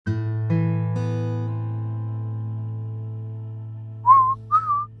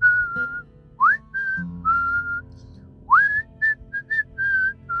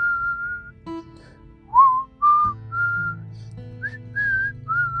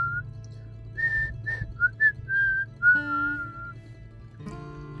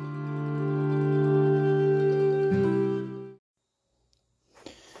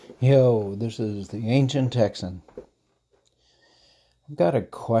Yo, this is the Ancient Texan. I've got a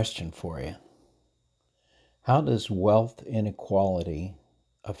question for you. How does wealth inequality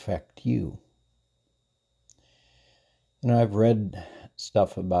affect you? I've read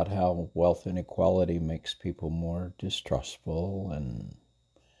stuff about how wealth inequality makes people more distrustful and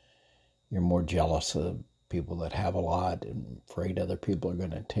you're more jealous of people that have a lot and afraid other people are going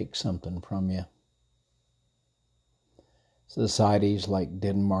to take something from you. Societies like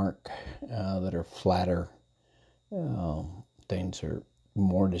Denmark that are flatter, things are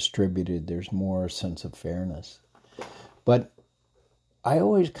more distributed. There's more sense of fairness. But I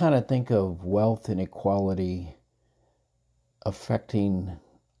always kind of think of wealth inequality affecting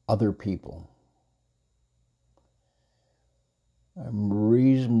other people. I'm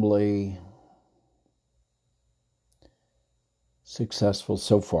reasonably successful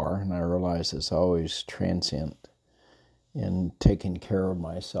so far, and I realize it's always transient, in taking care of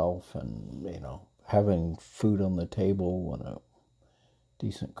myself and, having food on the table and a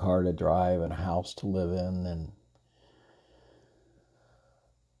decent car to drive and a house to live in. And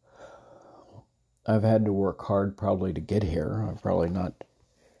I've had to work hard probably to get here. I've probably not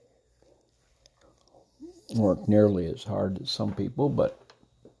worked nearly as hard as some people, but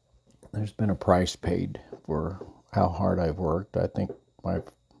there's been a price paid for how hard I've worked. I think my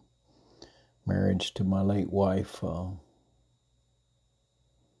marriage to my late wife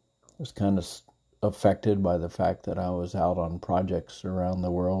was kind of affected by the fact that I was out on projects around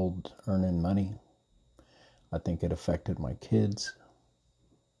the world earning money. I think it affected my kids.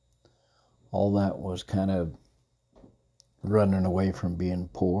 All that was kind of running away from being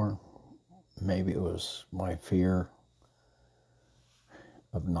poor. Maybe it was my fear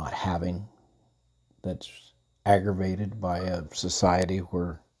of not having that's aggravated by a society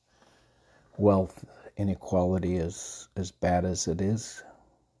where wealth inequality is as bad as it is.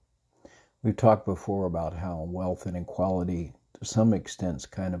 We've talked before about how wealth inequality, to some extent, is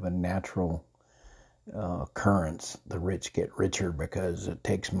kind of a natural occurrence. The rich get richer because it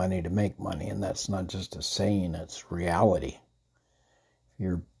takes money to make money, and that's not just a saying, it's reality.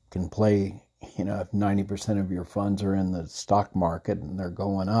 You can play, if 90% of your funds are in the stock market and they're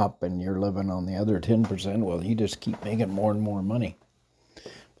going up and you're living on the other 10%, well, you just keep making more and more money.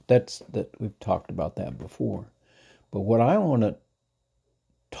 We've talked about that before. But what I want to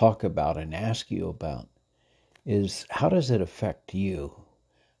talk about and ask you about is, how does it affect you?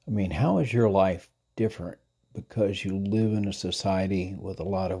 How is your life different because you live in a society with a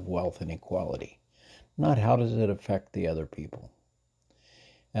lot of wealth inequality? Not how does it affect the other people?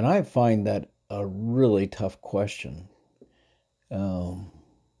 And I find that a really tough question to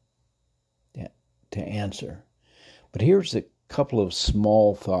answer. But here's a couple of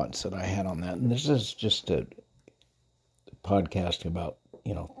small thoughts that I had on that. And this is just a podcast about,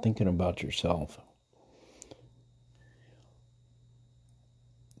 thinking about yourself.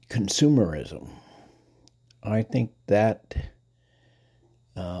 Consumerism. I think that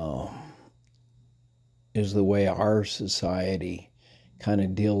is the way our society kind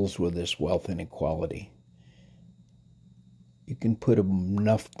of deals with this wealth inequality. You can put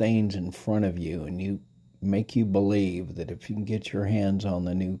enough things in front of you and you make you believe that if you can get your hands on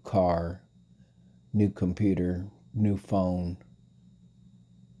the new car, new computer, new phone,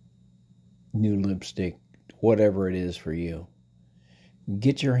 new lipstick, whatever it is for you,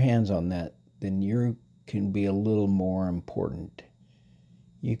 get your hands on that, then you can be a little more important.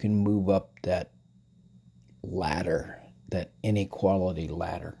 You can move up that ladder, that inequality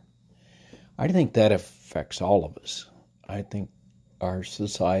ladder. I think that affects all of us. I think our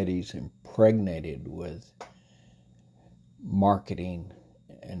society's impregnated with marketing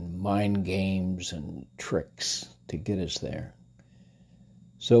and mind games and tricks to get us there.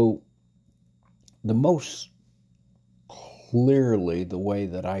 So the most clearly, the way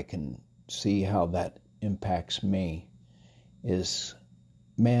that I can see how that impacts me is,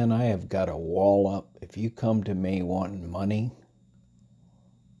 man, I have got a wall up. If you come to me wanting money,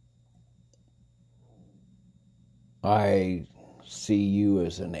 I see you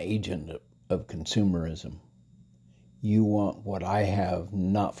as an agent of consumerism. You want what I have,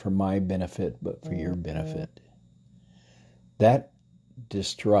 not for my benefit, but for your benefit. That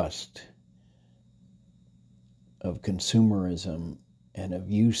distrust of consumerism and of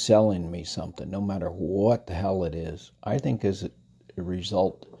you selling me something, no matter what the hell it is, I think is a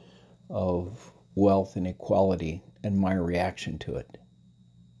result of wealth inequality and my reaction to it.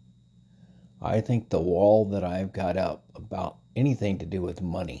 I think the wall that I've got up about anything to do with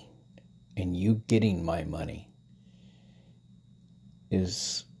money and you getting my money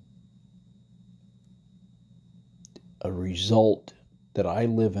is a result that I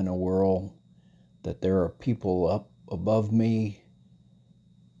live in a world that there are people up above me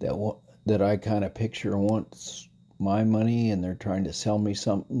that I kind of picture wants my money, and they're trying to sell me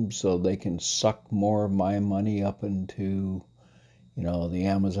something so they can suck more of my money up into, the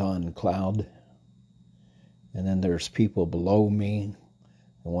Amazon cloud. And then there's people below me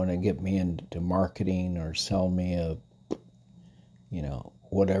that want to get me into marketing or sell me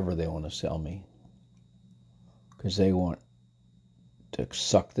whatever they want to sell me, because they want to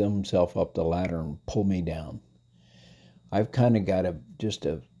suck themselves up the ladder and pull me down. I've kind of got just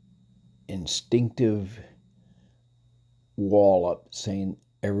a instinctive wall up saying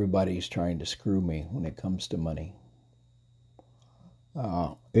everybody's trying to screw me when it comes to money.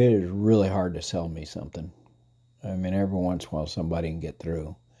 It is really hard to sell me something. I mean, every once in a while somebody can get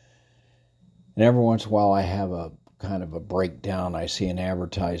through. And every once in a while I have a kind of a breakdown. I see an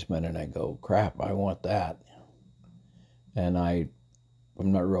advertisement and I go, crap, I want that. And I'm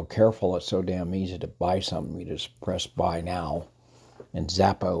not real careful. It's so damn easy to buy something. You just press buy now. And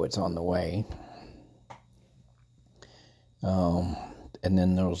Zappo, it's on the way. And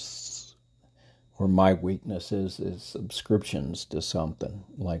then those, where my weakness is subscriptions to something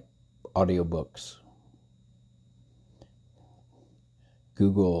like audiobooks,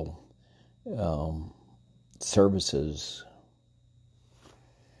 Google services,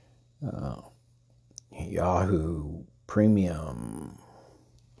 Yahoo Premium,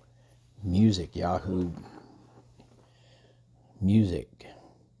 Yahoo Music,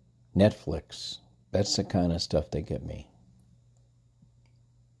 Netflix. That's the kind of stuff they get me.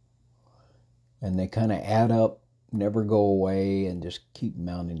 And they kind of add up, never go away, and just keep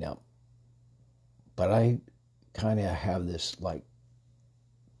mounting up. But I kind of have this,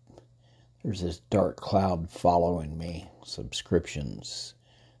 there's this dark cloud following me, subscriptions.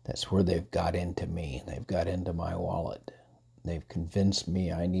 That's where they've got into me. They've got into my wallet. They've convinced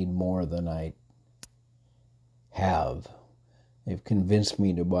me I need more than I have. They've convinced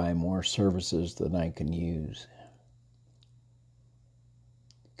me to buy more services than I can use.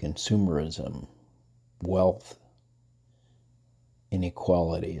 Consumerism, wealth,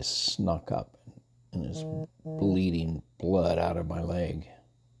 inequality is snuck up and is bleeding blood out of my leg.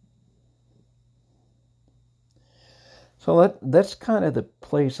 So that's kind of the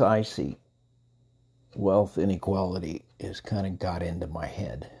place I see wealth inequality has kind of got into my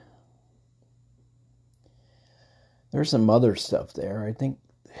head. There's some other stuff there. I think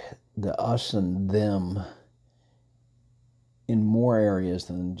the us and them in more areas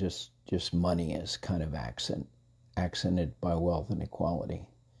than just money is kind of accented by wealth inequality.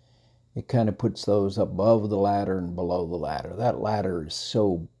 It kind of puts those above the ladder and below the ladder. That ladder is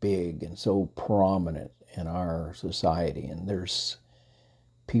so big and so prominent in our society, and there's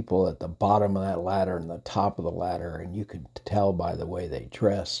people at the bottom of that ladder and the top of the ladder, and you can tell by the way they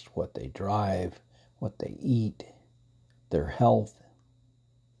dress, what they drive, what they eat, their health,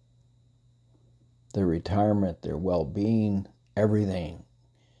 their retirement, their well-being. Everything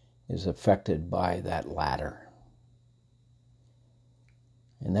is affected by that ladder.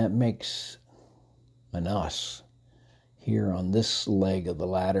 And that makes an us here on this leg of the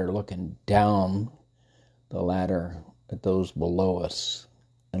ladder looking down the ladder at those below us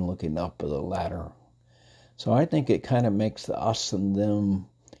and looking up at the ladder. So I think it kind of makes the us and them,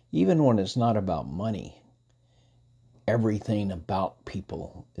 even when it's not about money, everything about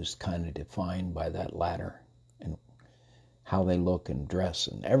people is kind of defined by that ladder and how they look and dress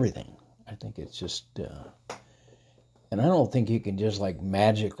and everything. I think it's just, and I don't think you can just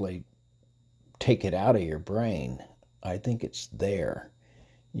magically take it out of your brain. I think it's there.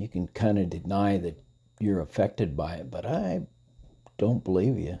 You can kind of deny that you're affected by it, but I don't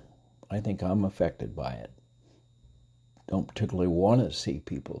believe you. I think I'm affected by it. Don't particularly want to see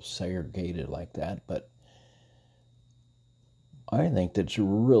people segregated like that, but I think that's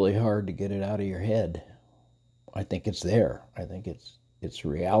really hard to get it out of your head. I think it's there. I think it's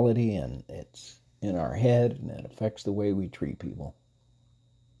reality, and it's in our head, and it affects the way we treat people.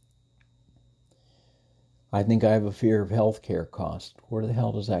 I think I have a fear of healthcare costs. Where the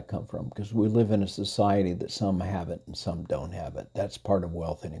hell does that come from? Because we live in a society that some have it and some don't have it. That's part of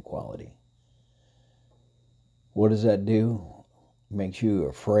wealth inequality. What does that do? It makes you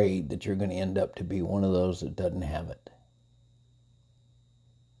afraid that you're going to end up to be one of those that doesn't have it.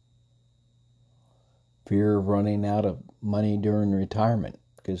 Fear of running out of money during retirement,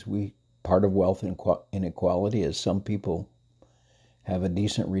 because part of wealth inequality is some people have a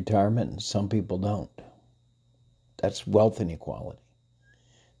decent retirement and some people don't. That's wealth inequality.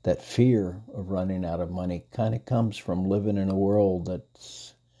 That fear of running out of money kind of comes from living in a world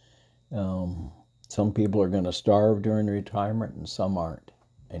that's Some people are going to starve during retirement and some aren't.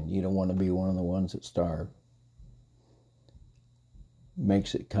 And you don't want to be one of the ones that starve.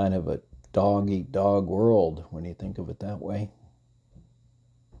 Makes it kind of a dog-eat-dog world when you think of it that way.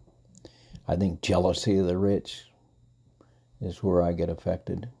 I think jealousy of the rich is where I get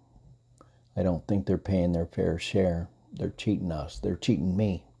affected. I don't think they're paying their fair share. They're cheating us. They're cheating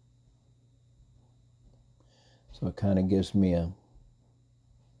me. So it kind of gives me a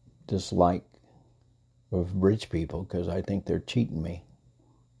dislike of rich people because I think they're cheating me.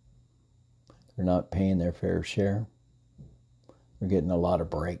 They're not paying their fair share. They're getting a lot of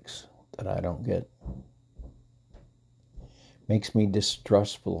breaks that I don't get. Makes me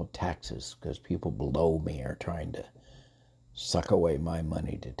distrustful of taxes because people below me are trying to suck away my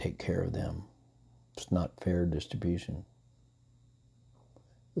money to take care of them. It's not fair distribution.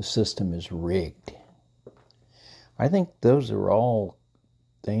 The system is rigged. I think those are all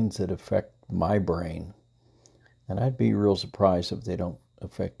things that affect my brain. And I'd be real surprised if they don't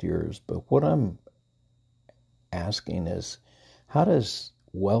affect yours. But what I'm asking is, how does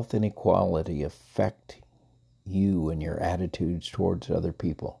wealth inequality affect you and your attitudes towards other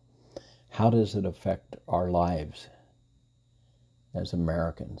people? How does it affect our lives as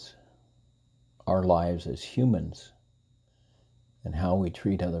Americans, our lives as humans, and how we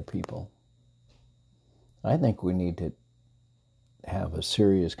treat other people? I think we need to have a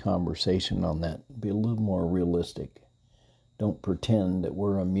serious conversation on that. Be a little more realistic. Don't pretend that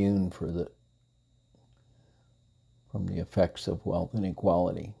we're immune from the effects of wealth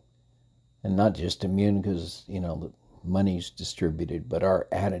inequality. And not just immune because, the money's distributed, but our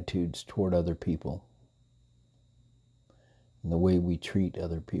attitudes toward other people and the way we treat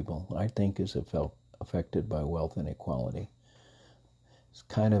other people, I think, is affected by wealth inequality. It's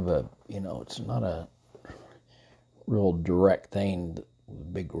kind of it's not a real direct thing, with a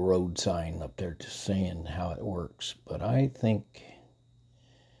big road sign up there just saying how it works. But I think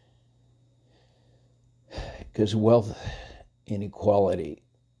because wealth inequality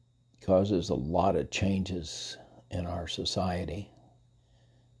causes a lot of changes in our society.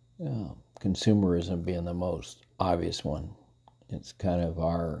 Consumerism being the most obvious one. It's kind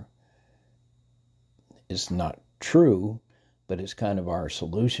of it's not true, but it's kind of our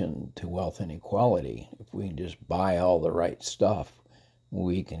solution to wealth inequality. If we just buy all the right stuff,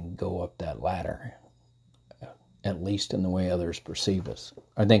 we can go up that ladder, at least in the way others perceive us.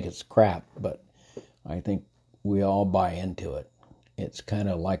 I think it's crap, but I think we all buy into it. It's kind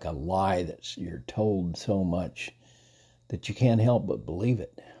of like a lie that you're told so much that you can't help but believe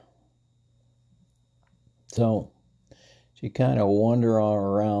it. So you kind of wander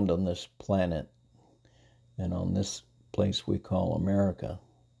around on this planet and on this place we call America.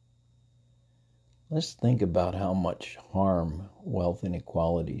 Let's think about how much harm wealth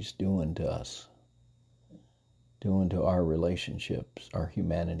inequality is doing to us, doing to our relationships, our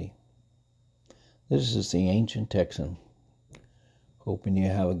humanity. This is the Ancient Texan. Hoping you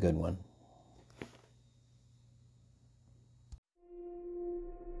have a good one.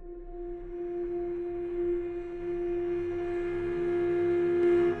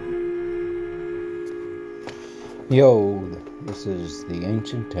 Yo, this is the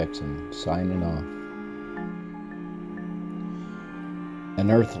Ancient Texan signing off. An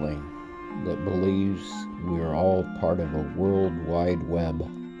earthling that believes we are all part of a worldwide web.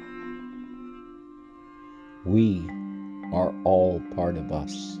 We are all part of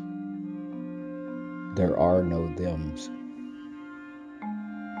us. There are no thems.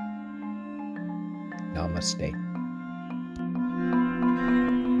 Namaste.